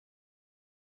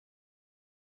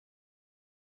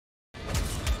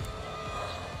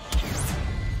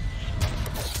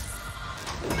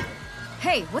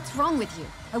Hey, what's wrong with you?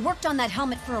 I worked on that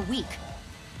helmet for a week.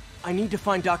 I need to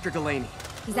find Dr. Delaney.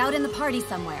 He's out in the party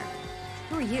somewhere.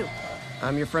 Who are you?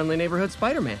 I'm your friendly neighborhood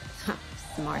Spiderman.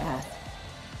 Smartass.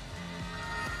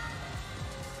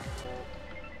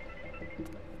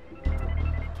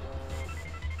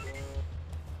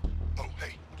 Oh,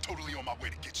 hey, I'm totally on my way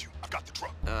to get you. I got the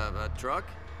truck. A truck?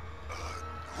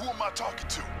 Who am I talking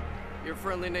to? Your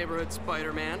friendly neighborhood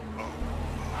Spiderman. Oh,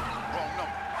 wrong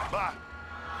number. Bye.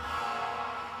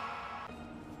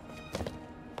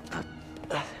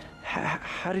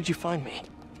 How did you find me?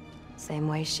 Same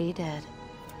way she did.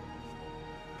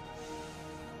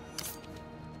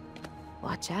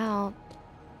 Watch out.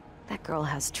 That girl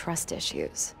has trust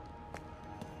issues.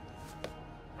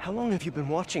 How long have you been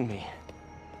watching me?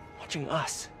 Watching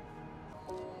us?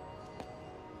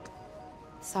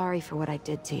 Sorry for what I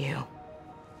did to you.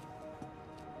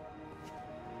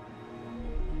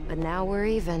 But now we're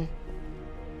even.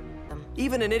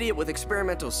 Even an idiot with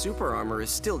experimental super armor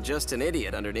is still just an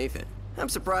idiot underneath it. I'm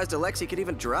surprised Alexei could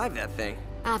even drive that thing.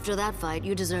 After that fight,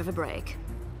 you deserve a break.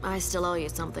 I still owe you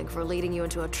something for leading you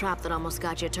into a trap that almost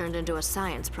got you turned into a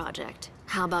science project.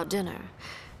 How about dinner?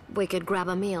 We could grab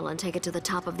a meal and take it to the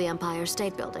top of the Empire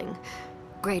State Building.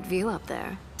 Great view up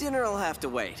there. Dinner'll have to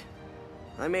wait.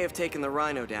 I may have taken the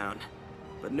Rhino down,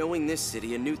 but knowing this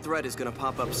city, a new threat is gonna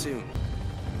pop up soon.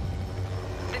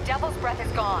 The Devil's Breath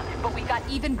is gone, but we got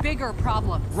even bigger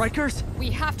problems. Rikers? We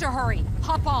have to hurry.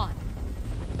 Hop on.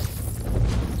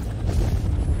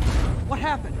 What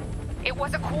happened? It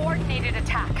was a coordinated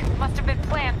attack. Must have been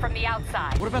planned from the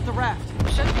outside. What about the raft?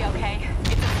 Should be okay.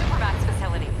 It's a Supermax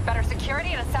facility. Better security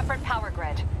and a separate power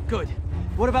grid. Good.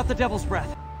 What about the Devil's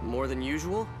Breath? More than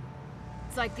usual?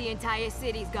 It's like the entire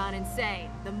city's gone insane.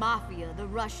 The Mafia, the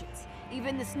Russians,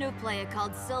 even the Snoop player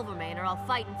called Silvermane are all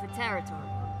fighting for territory.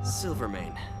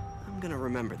 Silvermane. I'm gonna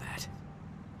remember that.